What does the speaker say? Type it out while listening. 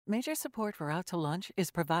Major support for Out to Lunch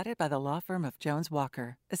is provided by the law firm of Jones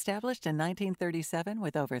Walker, established in 1937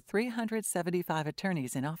 with over 375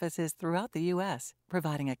 attorneys in offices throughout the U.S.,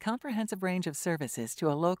 providing a comprehensive range of services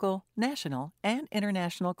to a local, national, and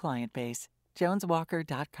international client base.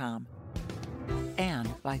 JonesWalker.com.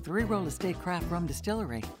 And by Three Roll Estate Craft Rum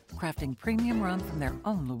Distillery, crafting premium rum from their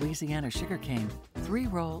own Louisiana sugarcane. Three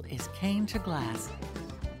Roll is cane to glass.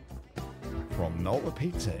 From Nola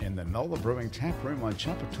Pizza in the Nola Brewing Tap Room on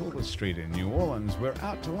Chapatoula Street in New Orleans, we're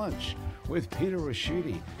out to lunch with Peter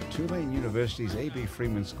Ricchiuti, Tulane University's A.B.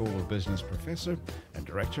 Freeman School of Business professor and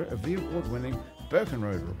director of the award-winning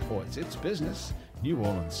Birkenroad Reports. It's business, New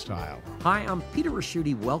Orleans style. Hi, I'm Peter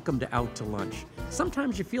Ricchiuti. Welcome to Out to Lunch.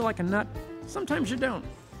 Sometimes you feel like a nut, sometimes you don't.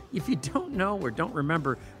 If you don't know or don't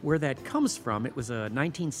remember where that comes from, it was a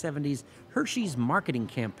 1970s Hershey's marketing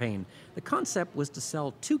campaign. The concept was to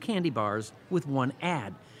sell 2 candy bars with one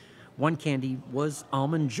ad. One candy was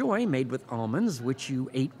Almond Joy, made with almonds, which you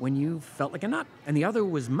ate when you felt like a nut. And the other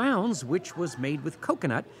was Mounds, which was made with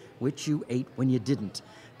coconut, which you ate when you didn't.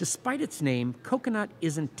 Despite its name, coconut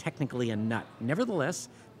isn't technically a nut. Nevertheless,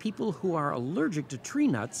 people who are allergic to tree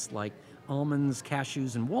nuts, like almonds,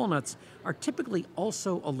 cashews, and walnuts, are typically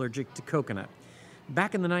also allergic to coconut.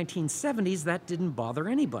 Back in the 1970s, that didn't bother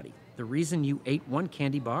anybody. The reason you ate one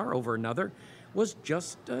candy bar over another was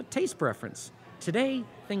just taste preference. Today,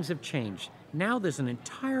 things have changed. Now there's an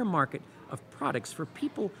entire market of products for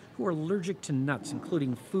people who are allergic to nuts,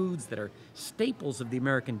 including foods that are staples of the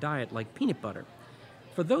American diet, like peanut butter.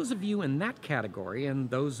 For those of you in that category, and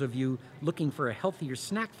those of you looking for a healthier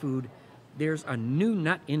snack food, there's a new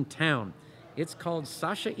nut in town. It's called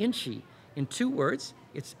Sacha Inchi. In 2 words,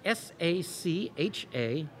 it's Sachinchi.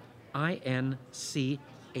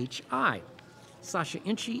 Sacha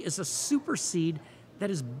Inchi is a super seed that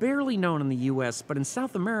is barely known in the U.S., but in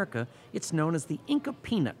South America, it's known as the Inca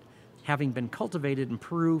peanut, having been cultivated in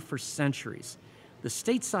Peru for centuries. The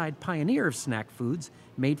stateside pioneer of snack foods,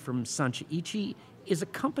 made from Sacha Inchi, is a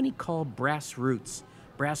company called Brass Roots.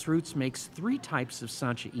 Brass Roots makes 3 types of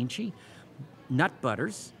Sacha Inchi: nut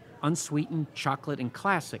butters, unsweetened, chocolate, and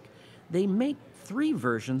classic. They make 3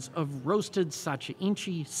 versions of roasted Sacha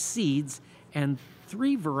Inchi seeds and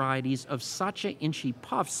 3 varieties of Sacha Inchi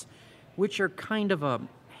puffs, which are kind of a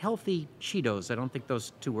healthy Cheetos. I don't think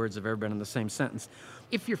those 2 words have ever been in the same sentence.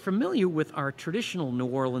 If you're familiar with our traditional New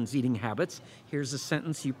Orleans eating habits, here's a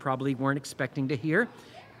sentence you probably weren't expecting to hear.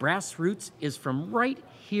 Brass Roots is from right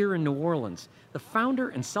here in New Orleans. The founder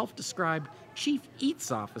and self-described Chief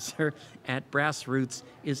Eats Officer at Brass Roots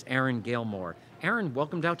is Aaron Gailmore. Aaron,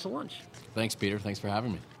 welcome to Out to Lunch. Thanks, Peter. Thanks for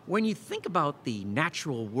having me. When you think about the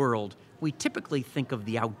natural world, we typically think of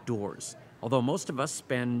the outdoors. Although most of us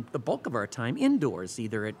spend the bulk of our time indoors,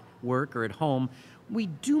 either at work or at home, we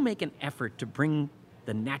do make an effort to bring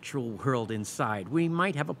the natural world inside. We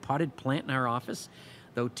might have a potted plant in our office,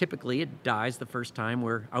 though typically it dies the first time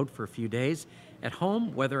we're out for a few days. At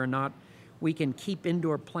home, whether or not we can keep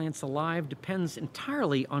indoor plants alive depends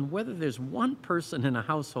entirely on whether there's one person in a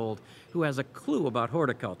household who has a clue about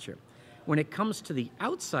horticulture. When it comes to the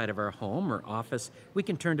outside of our home or office, we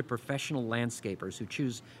can turn to professional landscapers who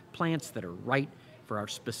choose plants that are right for our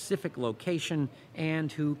specific location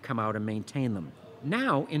and who come out and maintain them.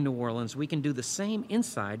 Now, in New Orleans, we can do the same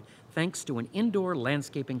inside thanks to an indoor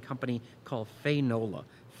landscaping company called Fay-Nola.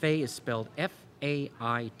 Fay is spelled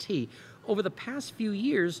F-A-I-T. Over the past few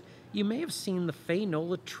years, you may have seen the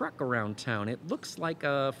Fay-Nola truck around town. It looks like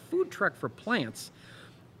a food truck for plants.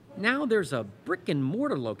 Now there's a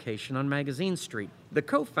brick-and-mortar location on Magazine Street. The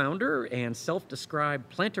co-founder and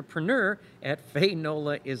self-described planterpreneur at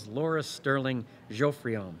Fay-Nola is Laura Sterling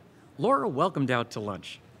Geoffrion. Laura, welcomed Out to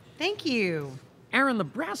Lunch. Thank you. Aaron, the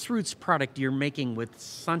Brass Roots product you're making with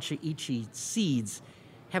Sacha Inchi seeds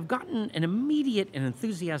have gotten an immediate and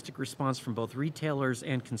enthusiastic response from both retailers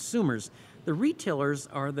and consumers. The retailers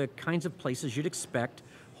are the kinds of places you'd expect: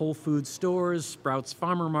 Whole Foods stores, Sprouts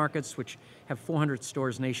Farmer Markets, which have 400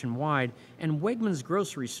 stores nationwide, and Wegmans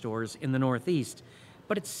grocery stores in the Northeast.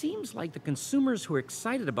 But it seems like the consumers who are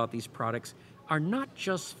excited about these products are not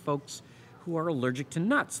just folks who are allergic to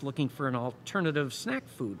nuts looking for an alternative snack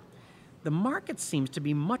food. The market seems to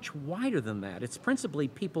be much wider than that. It's principally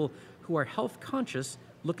people who are health conscious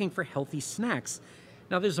looking for healthy snacks.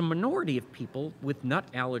 Now, there's a minority of people with nut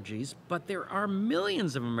allergies, but there are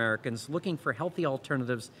millions of Americans looking for healthy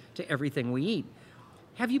alternatives to everything we eat.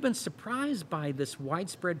 Have you been surprised by this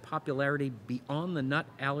widespread popularity beyond the nut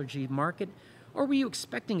allergy market, or were you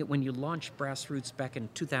expecting it when you launched Brass Roots back in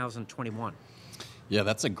 2021? Yeah,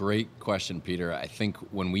 that's a great question, Peter. I think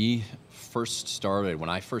when we first started, when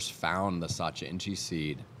I first found the Sacha Inchi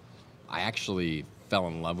seed, I actually fell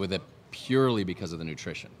in love with it purely because of the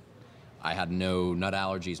nutrition. I had no nut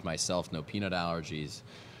allergies myself, no peanut allergies.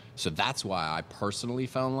 So that's why I personally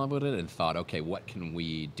fell in love with it and thought, okay, what can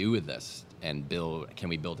we do with this and can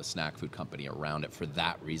we build a snack food company around it for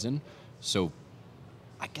that reason? So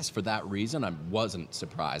I guess for that reason, I wasn't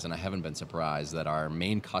surprised, and I haven't been surprised that our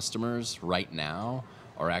main customers right now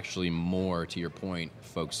are actually more, to your point,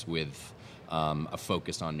 folks with a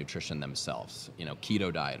focus on nutrition themselves.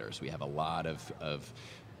 Keto dieters. We have a lot of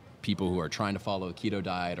people who are trying to follow the keto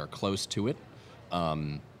diet or close to it,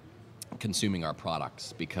 consuming our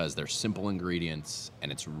products because they're simple ingredients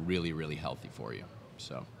and it's really, really healthy for you.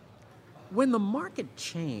 So, when the market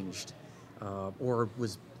changed or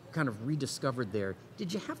was kind of rediscovered there,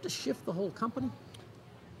 did you have to shift the whole company?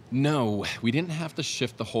 No, we didn't have to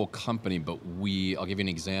shift the whole company, but I'll give you an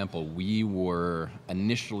example. We were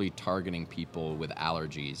initially targeting people with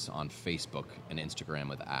allergies on Facebook and Instagram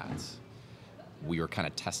with ads. We were kind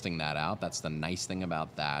of testing that out. That's the nice thing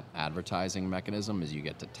about that advertising mechanism is you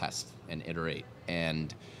get to test and iterate.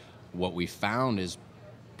 And what we found is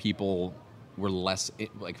people were less,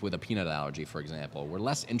 like with a peanut allergy, for example, we're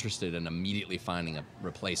less interested in immediately finding a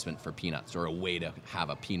replacement for peanuts or a way to have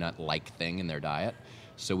a peanut-like thing in their diet.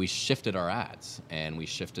 So we shifted our ads, and we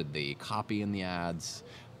shifted the copy in the ads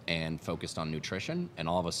and focused on nutrition, and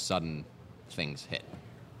all of a sudden, things hit.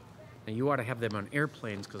 And you ought to have them on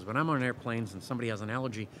airplanes, because when I'm on airplanes and somebody has an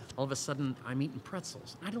allergy, all of a sudden I'm eating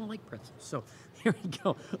pretzels. I don't like pretzels. So here we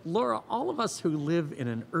go. Laura, all of us who live in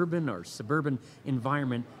an urban or suburban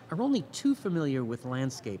environment are only too familiar with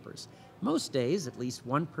landscapers. Most days, at least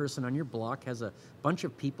one person on your block has a bunch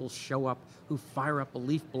of people show up who fire up a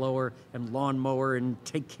leaf blower and lawnmower and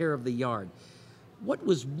take care of the yard. What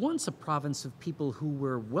was once a province of people who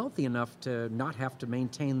were wealthy enough to not have to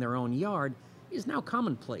maintain their own yard is now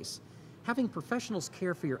commonplace. Having professionals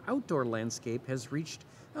care for your outdoor landscape has reached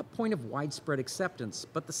a point of widespread acceptance,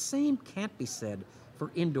 but the same can't be said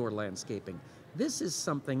for indoor landscaping. This is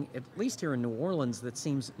something, at least here in New Orleans, that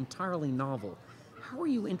seems entirely novel. How are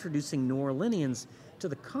you introducing New Orleanians to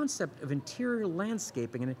the concept of interior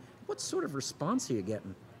landscaping, and what sort of response are you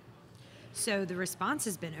getting? So the response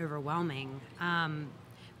has been overwhelming.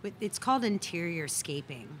 It's called interior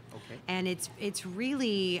scaping, Okay. and it's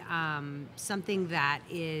really something that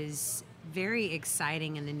is very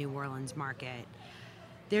exciting in the New Orleans market.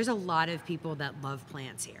 There's a lot of people that love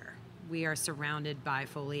plants here. We are surrounded by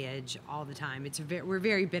foliage all the time. We're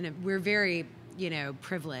very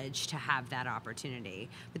privileged to have that opportunity.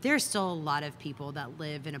 But there's still a lot of people that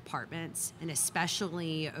live in apartments, and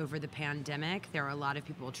especially over the pandemic, there are a lot of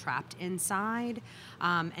people trapped inside.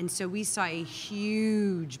 And so we saw a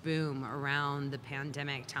huge boom around the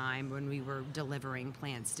pandemic time when we were delivering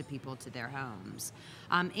plants to people to their homes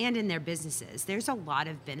and in their businesses. There's a lot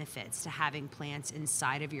of benefits to having plants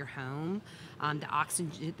inside of your home. The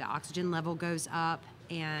oxygen level goes up,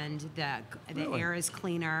 and the Really? air is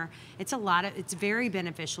cleaner. It's very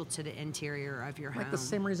beneficial to the interior of your home. Like the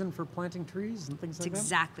same reason for planting trees and things That's like that?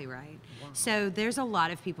 exactly right. Wow. So there's a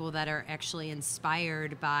lot of people that are actually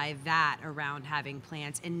inspired by that around having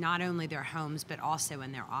plants in not only their homes, but also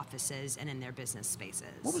in their offices and in their business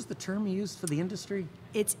spaces. What was the term you used for the industry?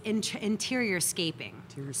 It's interior scaping.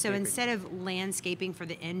 Interior So scaping. instead of landscaping for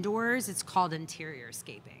the indoors, it's called interior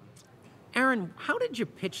scaping. Aaron, how did you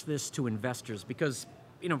pitch this to investors? Because,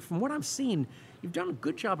 from what I've seen, you've done a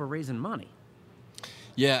good job of raising money.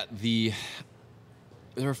 Yeah, there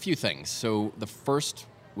are a few things. So the first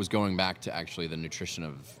was going back to actually the nutrition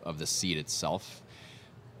of the seed itself.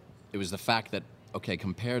 It was the fact that,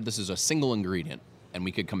 this is a single ingredient, and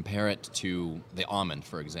we could compare it to the almond,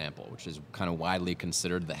 for example, which is kind of widely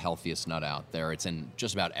considered the healthiest nut out there. It's in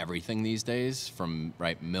just about everything these days, from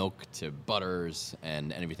milk to butters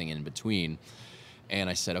and everything in between. And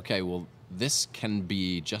I said, this can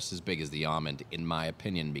be just as big as the almond, in my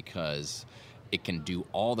opinion, because it can do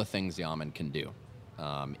all the things the almond can do.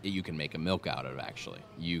 You can make a milk out of it, actually.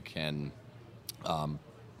 You can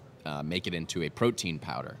make it into a protein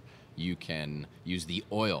powder. You can use the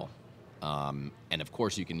oil. And of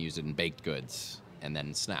course, you can use it in baked goods and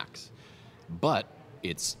then snacks. But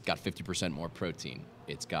it's got 50% more protein.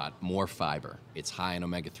 It's got more fiber. It's high in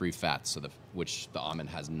omega-3 fats, which the almond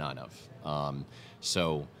has none of.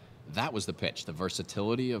 So that was the pitch, the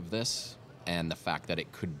versatility of this and the fact that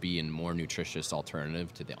it could be a more nutritious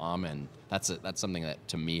alternative to the almond. That's something that,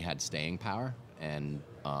 to me, had staying power. And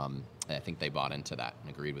I think they bought into that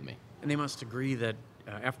and agreed with me. And they must agree that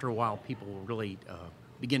after a while, people will really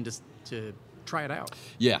begin to try it out.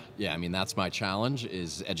 Yeah. I mean, that's my challenge,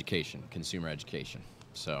 is education, consumer education.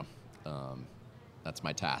 So that's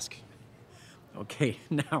my task. Okay,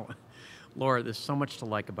 now, Laura, there's so much to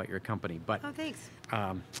like about your company, but Oh, thanks.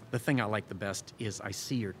 the thing I like the best is I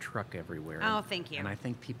see your truck everywhere. Oh, thank you. And I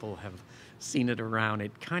think people have seen it around.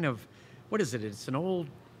 It kind of, what is it? It's an old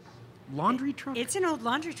laundry truck? It's an old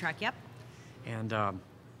laundry truck, yep. And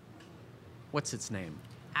what's its name?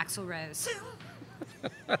 Axl Rose.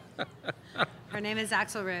 Her name is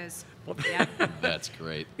Axl Rose. Well, Yeah. That's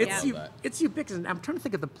great. It's, Love that. it's ubiquitous. I'm trying to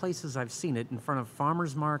think of the places I've seen it in front of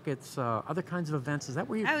farmers markets, other kinds of events. Is that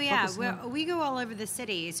where you're Oh yeah, focusing on? we go all over the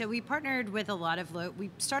city. So we partnered with a lot of we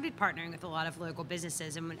started partnering with a lot of local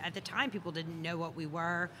businesses, and at the time people didn't know what we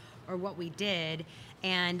were or what we did,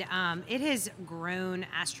 and it has grown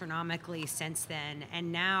astronomically since then.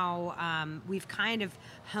 And now we've kind of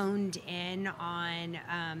honed in on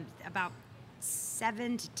about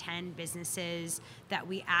 7 to 10 businesses that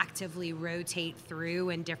we actively rotate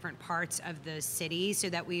through in different parts of the city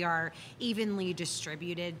so that we are evenly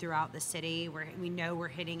distributed throughout the city where we know we're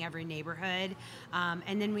hitting every neighborhood.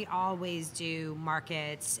 And then we always do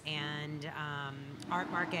markets and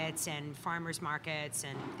art markets and farmers markets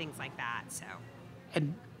and things like that. So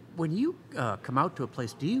And when you come out to a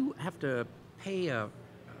place, do you have to pay a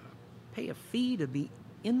fee to be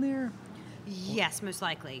in there? yes, most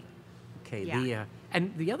likely. Okay. Yeah.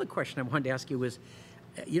 And the other question I wanted to ask you was,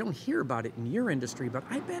 you don't hear about it in your industry, but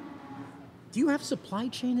I bet, do you have supply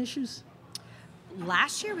chain issues?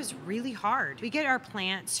 Last year was really hard. We get our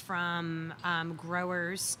plants from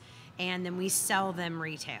growers, and then we sell them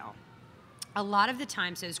retail. A lot of the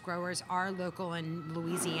times those growers are local in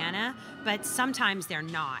Louisiana, but sometimes they're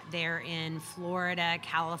not. They're in Florida,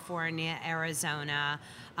 California, Arizona,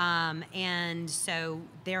 and so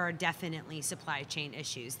there are definitely supply chain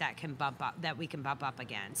issues that we can bump up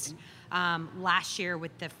against. Last year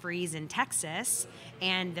with the freeze in Texas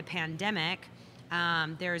and the pandemic,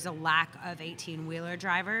 there's a lack of 18-wheeler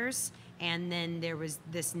drivers, and then there was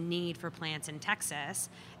this need for plants in Texas.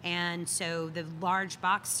 And so the large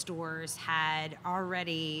box stores had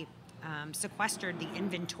already sequestered the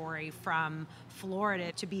inventory from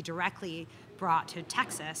Florida to be directly brought to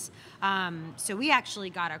Texas. So we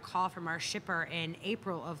actually got a call from our shipper in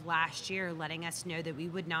April of last year letting us know that we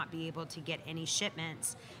would not be able to get any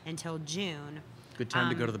shipments until June. Good time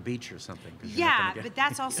to go to the beach or something. 'Cause you're not Yeah, gonna get- but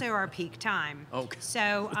that's also our peak time. Okay.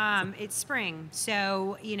 So it's spring.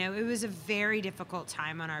 So, it was a very difficult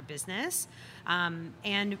time on our business.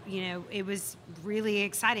 And, it was really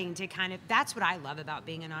exciting to that's what I love about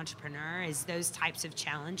being an entrepreneur is those types of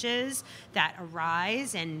challenges that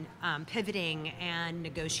arise and pivoting and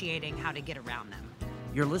negotiating how to get around them.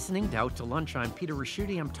 You're listening to Out to Lunch. I'm Peter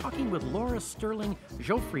Raschuti. I'm talking with Laura Sterling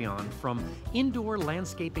Geoffrion from indoor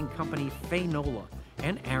landscaping company Fainola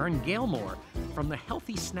and Aaron Gailmore from the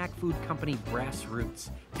healthy snack food company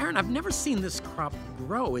Grassroots. Aaron, I've never seen this crop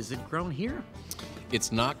grow. Is it grown here?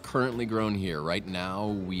 It's not currently grown here. Right now,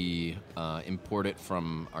 we import it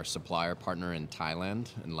from our supplier partner in Thailand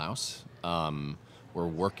and Laos. We're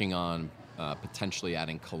working on potentially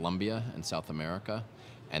adding Colombia and South America.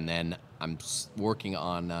 And then I'm working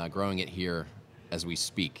on growing it here as we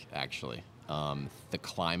speak, actually. The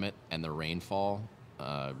climate and the rainfall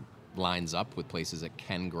lines up with places that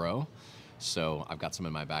can grow. So I've got some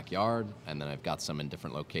in my backyard, and then I've got some in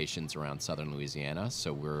different locations around southern Louisiana.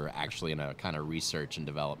 So we're actually in a kind of research and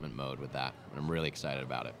development mode with that. And I'm really excited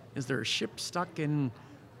about it. Is there a ship stuck in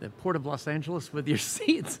the port of Los Angeles with your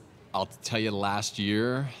seeds? I'll tell you, last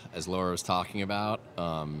year, as Laura was talking about,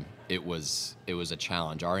 it was a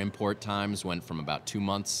challenge. Our import times went from about 2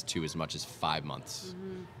 months to as much as 5 months,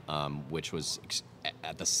 which was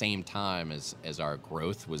at the same time as our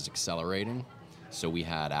growth was accelerating. So we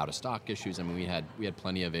had out of stock issues. I mean, we had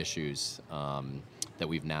plenty of issues that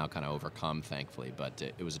we've now kind of overcome, thankfully. But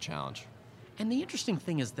it was a challenge. And the interesting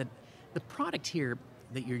thing is that the product here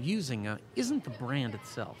that you're using isn't the brand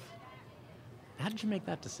itself. How did you make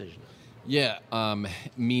that decision? Yeah,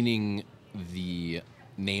 meaning the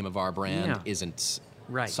name of our brand isn't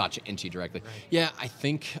Right. Sacha Inchi directly. Right. Yeah, I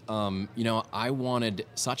think, I wanted,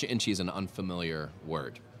 Sacha Inchi is an unfamiliar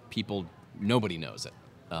word. Nobody knows it,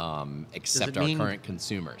 except our current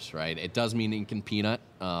consumers, right? It does mean ink and peanut,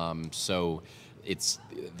 so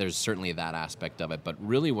there's certainly that aspect of it. But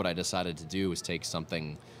really what I decided to do was take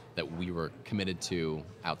something that we were committed to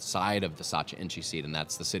outside of the Sacha Inchi seed, and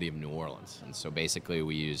that's the city of New Orleans. And so basically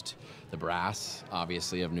we used the brass,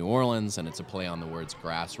 obviously, of New Orleans, and it's a play on the words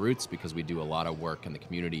grassroots because we do a lot of work in the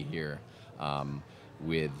community here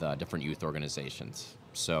with different youth organizations.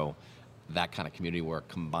 So that kind of community work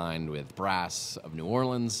combined with brass of New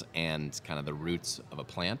Orleans and kind of the roots of a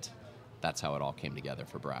plant, that's how it all came together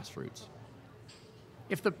for Grassroots.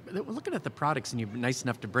 If looking at the products, and you're nice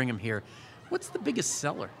enough to bring them here, what's the biggest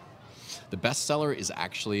seller? The best seller is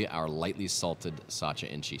actually our lightly salted Sacha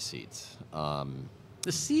Inchi seeds.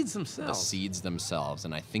 The seeds The themselves. seeds themselves,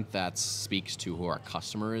 and I think that speaks to who our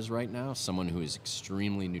customer is right now, someone who is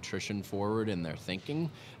extremely nutrition forward in their thinking,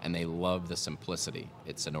 and they love the simplicity.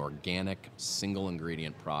 It's an organic, single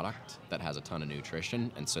ingredient product that has a ton of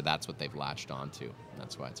nutrition, and so that's what they've latched onto.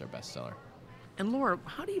 That's why it's our best seller. And Laura,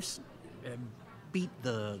 how do you beat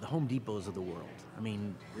the Home Depots of the world? I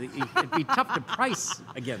mean, it'd be tough to price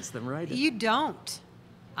against them, right? You don't.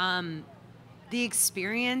 The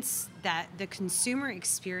experience, that the consumer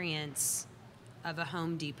experience of a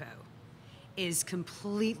Home Depot is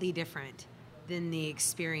completely different than the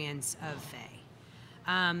experience of Fay.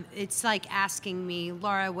 It's like asking me,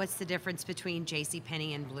 Laura, what's the difference between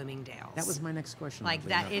JCPenney and Bloomingdale's? That was my next question. Like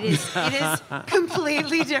oddly that, enough. it is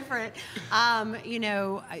completely different. You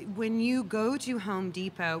know, when you go to Home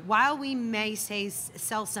Depot, while we may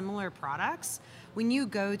sell similar products, when you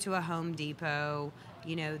go to a Home Depot,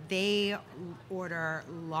 you know, they order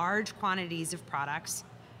large quantities of products,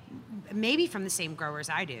 maybe from the same growers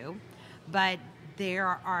I do, but they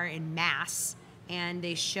are in mass, and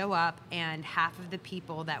they show up, and half of the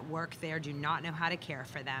people that work there do not know how to care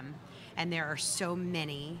for them, and there are so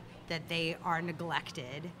many that they are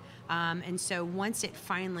neglected. And so once it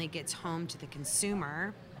finally gets home to the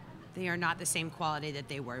consumer, they are not the same quality that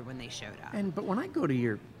they were when they showed up. But when I go to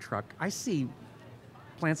your truck, I see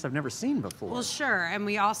plants I've never seen before. Well, sure, and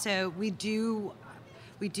we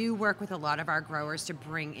do work with a lot of our growers to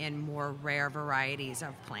bring in more rare varieties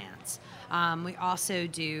of plants. We also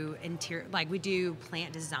do we do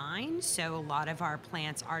plant design, so a lot of our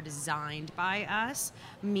plants are designed by us,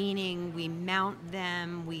 meaning we mount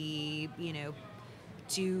them, we, you know,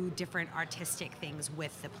 do different artistic things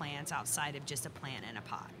with the plants outside of just a plant in a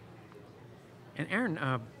pot. And Aaron,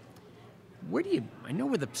 I know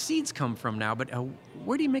where the seeds come from now, but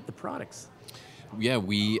where do you make the products? Yeah,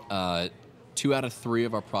 we 2 out of 3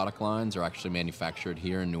 of our product lines are actually manufactured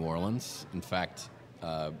here in New Orleans. In fact,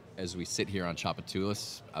 as we sit here on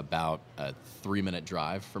Tchoupitoulas, about a 3-minute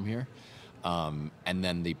drive from here. And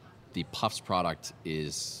then the Puffs product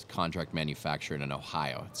is contract manufactured in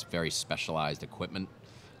Ohio. It's very specialized equipment,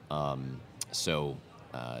 so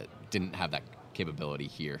didn't have that capability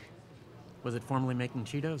here. Was it formerly making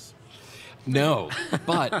Cheetos? No,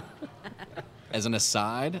 but as an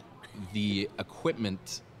aside, the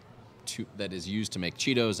equipment that is used to make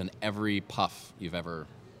Cheetos and every puff you've ever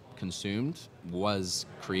consumed was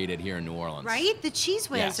created here in New Orleans. Right? The Cheese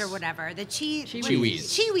Whiz Yes. or whatever. The Cheewees.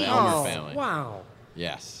 Cheewees. The Elmer family. Wow.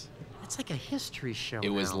 Yes. It's like a history show. It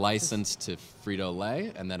was now. licensed to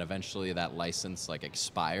Frito-Lay, and then eventually that license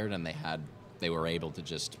expired, and they were able to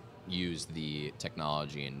just use the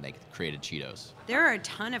technology, and they created Cheetos. There are a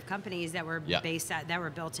ton of companies that were Yeah. that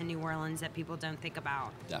were built in New Orleans that people don't think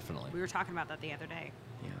about. Definitely. We were talking about that the other day.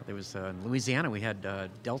 Yeah, there was in Louisiana. We had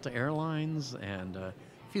Delta Airlines and a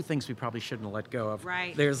few things we probably shouldn't have let go of.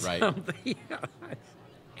 Right. There's Right. something.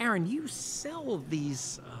 Aaron, you sell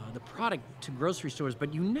these the product to grocery stores,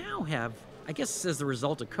 but you now have, I guess, as a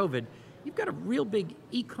result of COVID, you've got a real big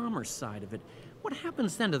e-commerce side of it. What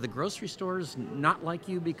happens then? Do the grocery stores not like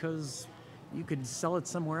you because you could sell it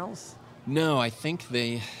somewhere else? No, I think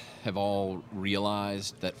they have all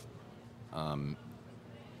realized that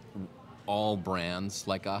all brands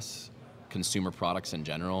like us, consumer products in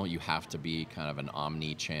general, you have to be kind of an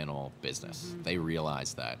omni-channel business. Mm-hmm. They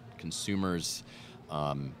realize that. Consumers,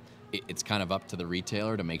 it's kind of up to the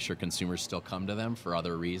retailer to make sure consumers still come to them for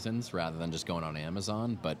other reasons rather than just going on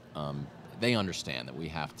Amazon, but they understand that we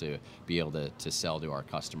have to be able to sell to our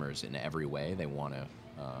customers in every way they want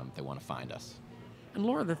to find us. And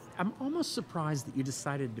Laura, I'm almost surprised that you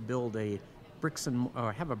decided to build have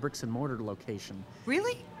a bricks and mortar location.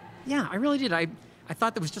 Really? Yeah, I really did. I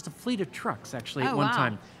thought there was just a fleet of trucks actually at Oh, one wow.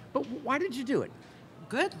 time. But why did you do it?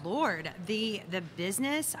 Good Lord.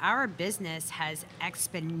 Our business has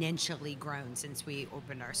exponentially grown since we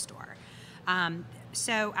opened our store.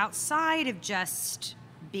 So outside of just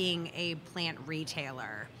being a plant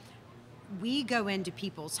retailer, we go into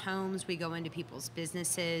people's homes, we go into people's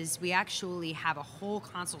businesses. We actually have a whole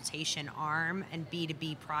consultation arm and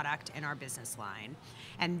B2B product in our business line.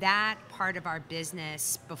 And that part of our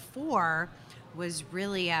business before was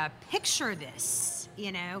really a picture this,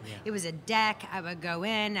 you know? Yeah. It was a deck. I would go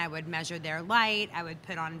in, I would measure their light, I would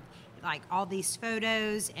put on all these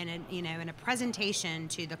photos and in a presentation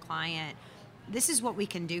to the client. This is what we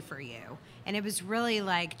can do for you. And it was really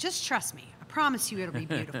just trust me. I promise you it'll be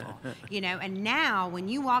beautiful. And now when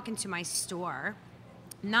you walk into my store,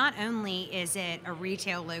 not only is it a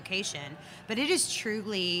retail location, but it is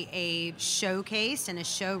truly a showcase and a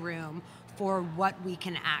showroom for what we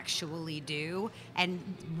can actually do and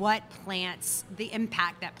what plants, the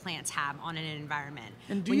impact that plants have on an environment.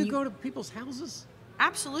 And do you go to people's houses?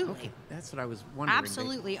 Absolutely. Okay, that's what I was wondering.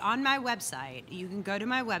 Absolutely. On my website, you can go to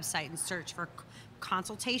my website and search for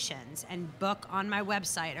consultations and book on my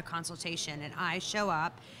website a consultation, and I show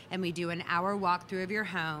up and we do an hour walkthrough of your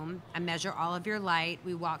home. I measure all of your light.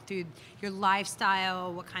 We walk through your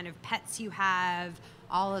lifestyle, what kind of pets you have,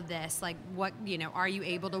 all of this, like what, are you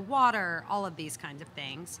able to water, all of these kinds of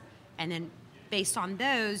things. And then based on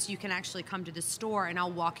those, you can actually come to the store and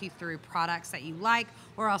I'll walk you through products that you like,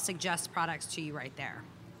 or I'll suggest products to you right there.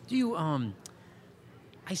 Do you,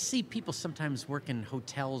 I see people sometimes work in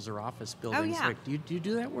hotels or office buildings. yeah. Like, do you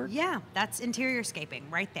do that work? Yeah, that's interior scaping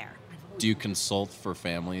right there. Do you consult for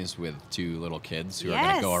families with 2 little kids who are Yes.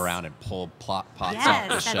 going to go around and pull pots off the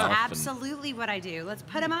Yes, shelf? that's absolutely what I do. Let's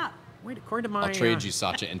put them up. Wait, according to my... I'll trade you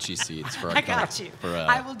Sacha Inchi seeds for a I got you.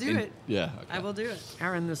 I will do it. Yeah. Okay. I will do it.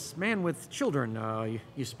 Aaron, this man with children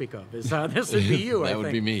you speak of, is this would be you, That I would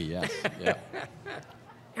think. be me, yes. Yeah.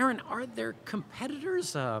 Aaron, are there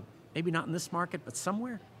competitors, maybe not in this market, but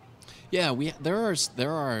somewhere? Yeah,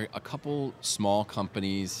 there are a couple small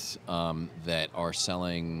companies that are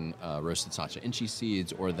selling roasted Sacha Inchi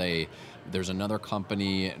seeds, or there's another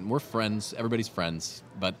company, and we're friends, everybody's friends,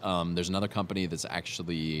 but there's another company that's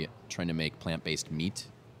actually trying to make plant-based meat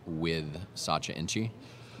with Sacha Inchi.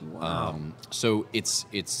 Wow. So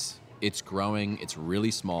it's growing. It's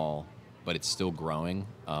really small, but it's still growing.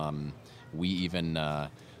 We even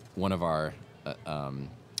one of our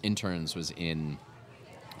interns was in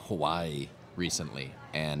Hawaii recently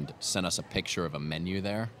and sent us a picture of a menu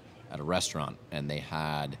there at a restaurant, and they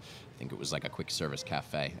had, I think it was like a quick service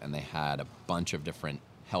cafe, and they had a bunch of different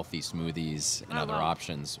healthy smoothies and other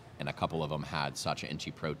options, and a couple of them had Sacha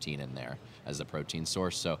Inchi protein in there as the protein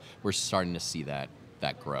source. So we're starting to see that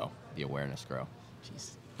grow, the awareness grow.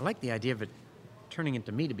 Jeez. I like the idea of it turning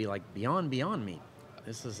into meat to be like beyond meat.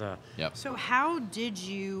 This is a... Yep. So how did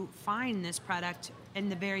you find this product in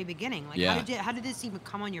the very beginning? Like, Yeah. how did this even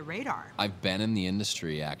come on your radar? I've been in the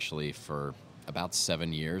industry actually for about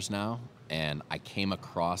 7 years now, and I came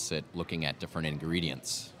across it looking at different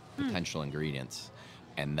ingredients, potential ingredients.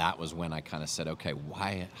 And that was when I kind of said, okay,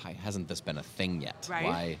 why hasn't this been a thing yet? Right.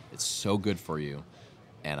 Why it's so good for you?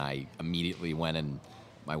 And I immediately went, and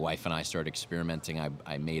my wife and I started experimenting.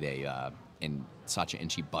 I made in Sacha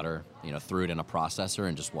Inchi butter, threw it in a processor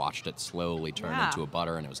and just watched it slowly turn into a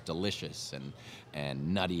butter, and it was delicious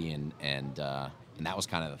and nutty, and that was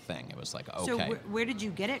kind of the thing. It was like, okay. So where did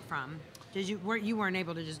you get it from? You weren't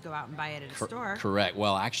able to just go out and buy it at a store? Correct.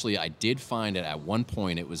 Well, actually, I did find it at one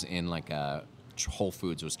point. It was in like a Whole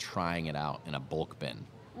Foods was trying it out in a bulk bin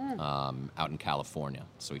out in California.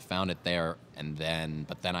 So we found it there,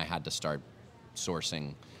 but then I had to start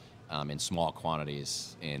sourcing in small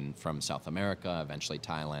quantities from South America, eventually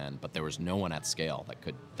Thailand. But there was no one at scale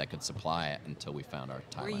that could supply it until we found our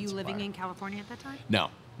Thailand Were you living supplier. in California at that time? No,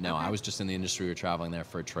 Okay. I was just in the industry. We were traveling there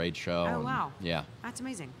for a trade show. Oh, wow. Yeah. That's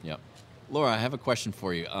amazing. Yep. Laura, I have a question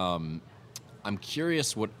for you. I'm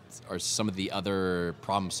curious, what are some of the other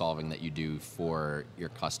problem solving that you do for your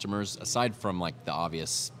customers, aside from like the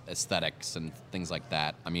obvious aesthetics and things like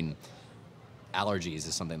that? I mean, allergies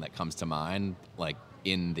is something that comes to mind, like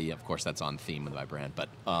of course that's on theme with my brand, but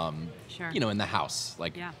Sure. in the house,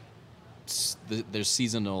 like Yeah. there's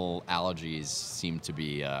seasonal allergies seem to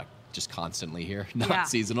be just constantly here, not Yeah.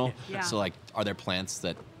 seasonal. Yeah. So like, are there plants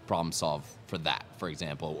that problem solve for that, for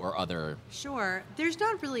example, or other? Sure. There's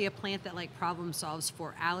not really a plant that like problem solves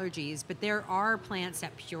for allergies, but there are plants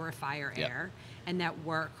that purify your Yep. air and that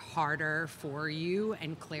work harder for you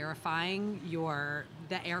and clarifying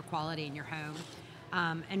the air quality in your home.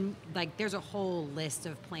 And like there's a whole list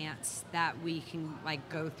of plants that we can like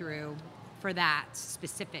go through for that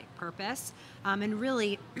specific purpose. And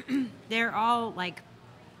really they're all like,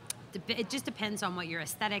 it just depends on what your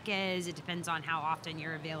aesthetic is. It depends on how often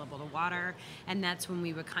you're available to water. And that's when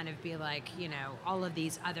we would kind of be like, all of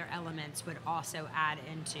these other elements would also add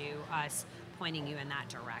into us pointing you in that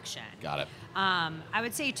direction. Got it. I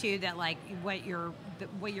would say too that like what your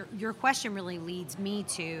question really leads me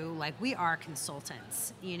to, like, we are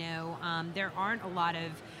consultants. There aren't a lot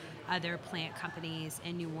of other plant companies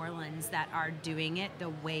in New Orleans that are doing it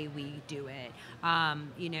the way we do it.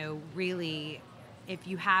 Really, if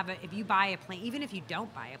you buy a plant, even if you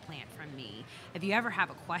don't buy a plant from me, if you ever have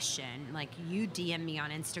a question, like you DM me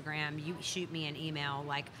on Instagram, you shoot me an email,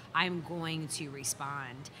 like I'm going to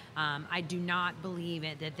respond. I do not believe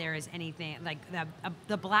that there is anything like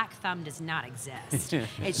the black thumb does not exist.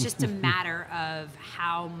 It's just a matter of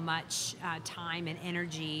how much time and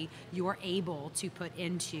energy you're able to put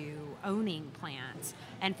into owning plants.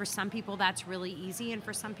 And for some people that's really easy, and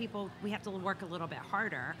for some people we have to work a little bit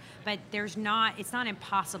harder. But it's not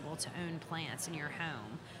impossible to own plants in your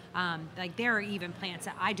home. Like there are even plants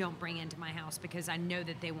that I don't bring into my house because I know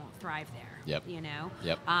that they won't thrive there. Yep. You know.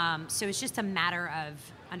 Yep. So it's just a matter of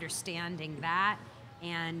understanding that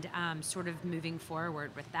and sort of moving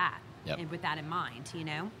forward with that, Yep. and with that in mind. You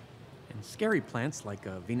know. And scary plants like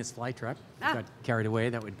a Venus flytrap. Ah. Got carried away.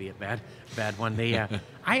 That would be a bad one.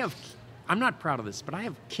 I'm not proud of this, but I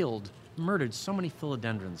have murdered so many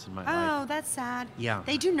philodendrons in my life. Oh, that's sad. Yeah.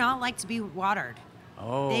 They do not like to be watered.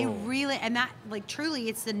 Oh. They really, and that, like, truly,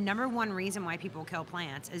 it's the number one reason why people kill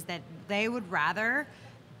plants is that they would rather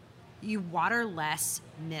you water less,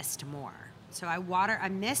 mist more. So I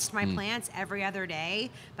mist my plants every other day,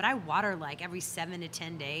 but I water like every 7 to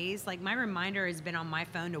 10 days. Like my reminder has been on my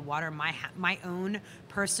phone to water my own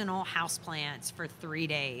personal house plants for 3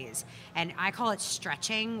 days. And I call it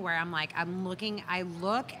stretching, where I'm like, I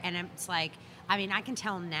look and it's like, I mean, I can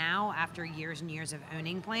tell now after years and years of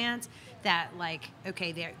owning plants that like,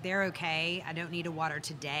 okay, they're okay. I don't need to water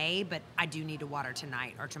today, but I do need to water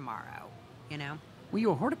tonight or tomorrow, you know? Were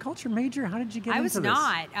you a horticulture major? How did you get into this?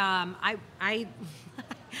 I was not.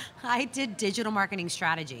 I did digital marketing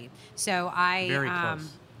strategy. So Very close.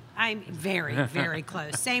 I'm very, very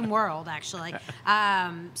close. Same world, actually.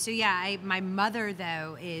 So yeah, my mother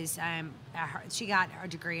though is she got her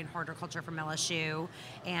degree in horticulture from LSU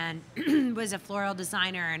and was a floral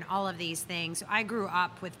designer and all of these things. So I grew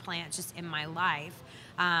up with plants just in my life.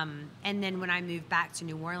 And then when I moved back to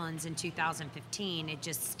New Orleans in 2015, it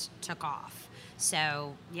just took off.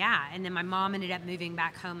 So yeah, and then my mom ended up moving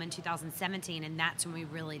back home in 2017, and that's when we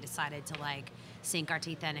really decided to like sink our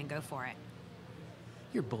teeth in and go for it.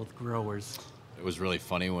 You're both growers. It was really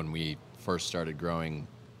funny when we first started growing,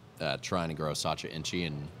 trying to grow Sacha Inchi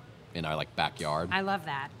in our like backyard. I love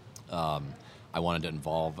that. I wanted to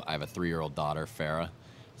involve. I have a 3-year-old daughter, Farah,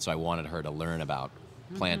 so I wanted her to learn about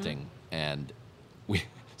planting, and we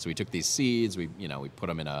took these seeds. We put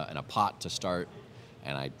them in a pot to start.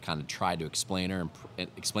 And I kind of tried to explain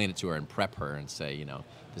it to her and prep her and say,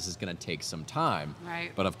 this is going to take some time. Right.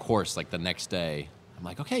 But of course, like the next day, I'm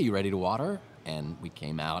like, okay, you ready to water? And we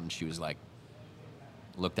came out and she was like,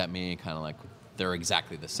 looked at me kind of like, they're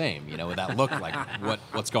exactly the same, with that look like,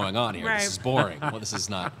 what's going on here? Right. This is boring. Well, this is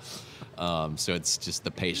not. So it's just the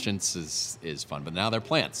patience is fun. But now they're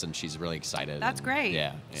plants and she's really excited. That's great.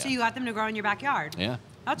 Yeah. So you got them to grow in your backyard. Yeah.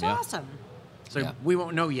 That's awesome. So Yeah. we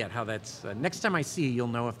won't know yet how that's... next time I see you, you'll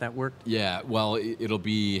know if that worked. Yeah, well, it'll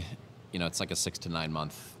be, it's like a 6 to 9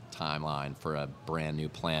 month timeline for a brand new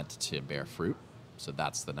plant to bear fruit. So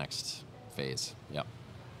that's the next phase. Yep.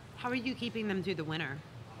 How are you keeping them through the winter?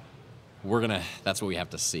 That's what we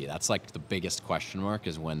have to see. That's like the biggest question mark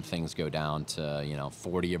is when things go down to,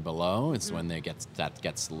 40 or below. It's when that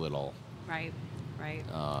gets a little... Right.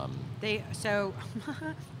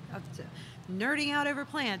 Nerding out over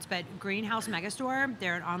plants, but Greenhouse Megastore,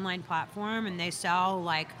 they're an online platform and they sell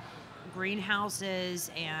like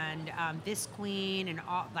greenhouses and Visqueen and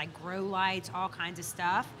all like grow lights, all kinds of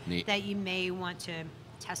stuff Neat. that you may want to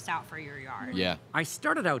test out for your yard. Yeah. I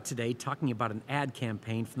started out today talking about an ad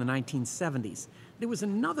campaign from the 1970s. There was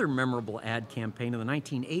another memorable ad campaign in the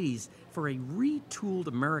 1980s for a retooled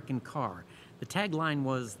American car. The tagline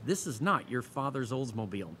was, "This is not your father's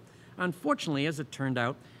Oldsmobile." Unfortunately, as it turned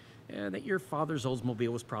out, that your father's Oldsmobile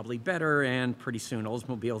was probably better, and pretty soon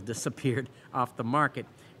Oldsmobile disappeared off the market.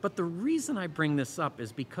 But the reason I bring this up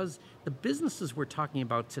is because the businesses we're talking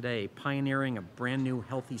about today, pioneering a brand new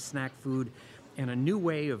healthy snack food and a new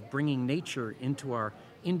way of bringing nature into our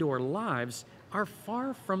indoor lives, are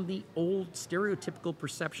far from the old stereotypical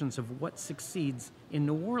perceptions of what succeeds in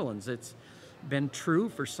New Orleans. It's been true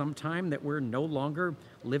for some time that we're no longer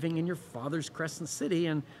living in your father's Crescent City.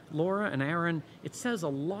 And Laura and Aaron, it says a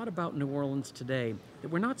lot about New Orleans today that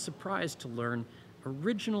we're not surprised to learn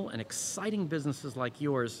original and exciting businesses like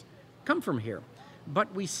yours come from here.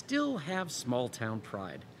 But we still have small town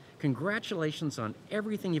pride. Congratulations on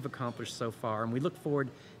everything you've accomplished so far, and we look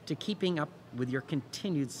forward to keeping up with your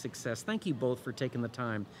continued success. Thank you both for taking the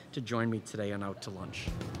time to join me today on Out to Lunch.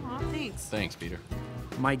 Aw, thanks. Thanks, Peter.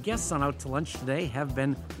 My guests on Out to Lunch today have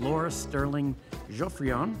been Laura Sterling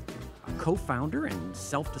Geoffrion, co-founder and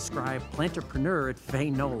self-described planterpreneur at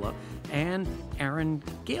Faynola, and Aaron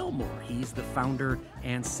Gailmore. He's the founder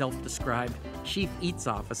and self-described Chief Eats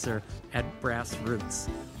Officer at Brass Roots.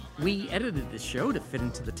 We edited this show to fit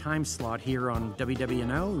into the time slot here on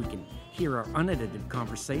WWNO. We can hear our unedited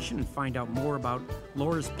conversation and find out more about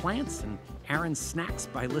Laura's plants and Aaron's snacks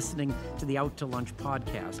by listening to the Out to Lunch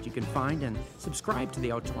podcast. You can find and subscribe to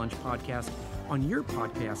the Out to Lunch podcast on your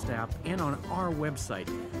podcast app and on our website,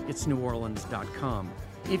 itsneworleans.com.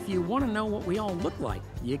 If you want to know what we all look like,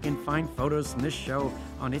 you can find photos from this show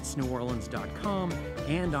on itsneworleans.com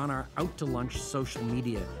and on our Out to Lunch social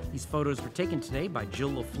media. These photos were taken today by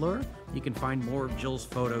Jill LaFleur. You can find more of Jill's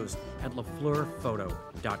photos at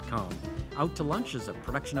lafleurphoto.com. Out to Lunch is a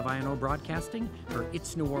production of INO Broadcasting for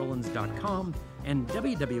itsneworleans.com and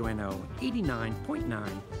WWNO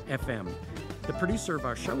 89.9 FM. The producer of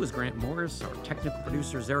our show is Grant Morris, our technical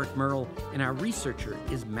producer is Eric Merle, and our researcher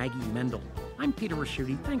is Maggie Mendel. I'm Peter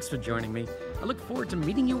Raschuti. Thanks for joining me. I look forward to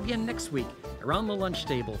meeting you again next week around the lunch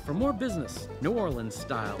table for more business, New Orleans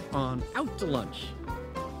style, on Out to Lunch.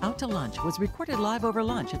 Out to Lunch was recorded live over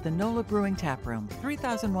lunch at the NOLA Brewing Tap Room,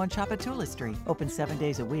 3001 Chapatula Street, open 7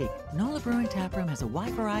 days a week. NOLA Brewing Tap Room has a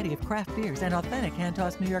wide variety of craft beers and authentic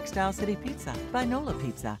hand-tossed New York-style city pizza by NOLA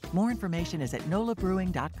Pizza. More information is at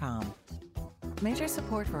nolabrewing.com. Major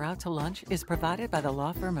support for Out to Lunch is provided by the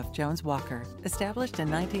law firm of Jones Walker, established in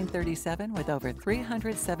 1937 with over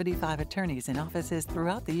 375 attorneys in offices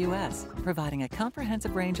throughout the U.S., providing a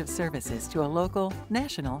comprehensive range of services to a local,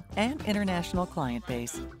 national, and international client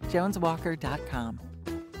base. JonesWalker.com.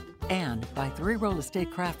 And by Three Roll Estate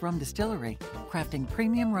Craft Rum Distillery, crafting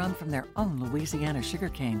premium rum from their own Louisiana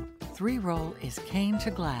sugarcane. Three Roll is cane to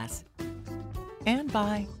glass. And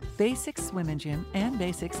by Basics Swim and Gym and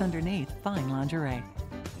Basics Underneath Fine Lingerie.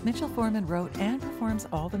 Mitchell Foreman wrote and performs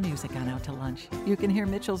all the music on Out to Lunch. You can hear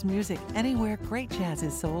Mitchell's music anywhere great jazz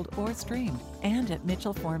is sold or streamed, and at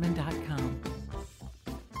mitchellforeman.com.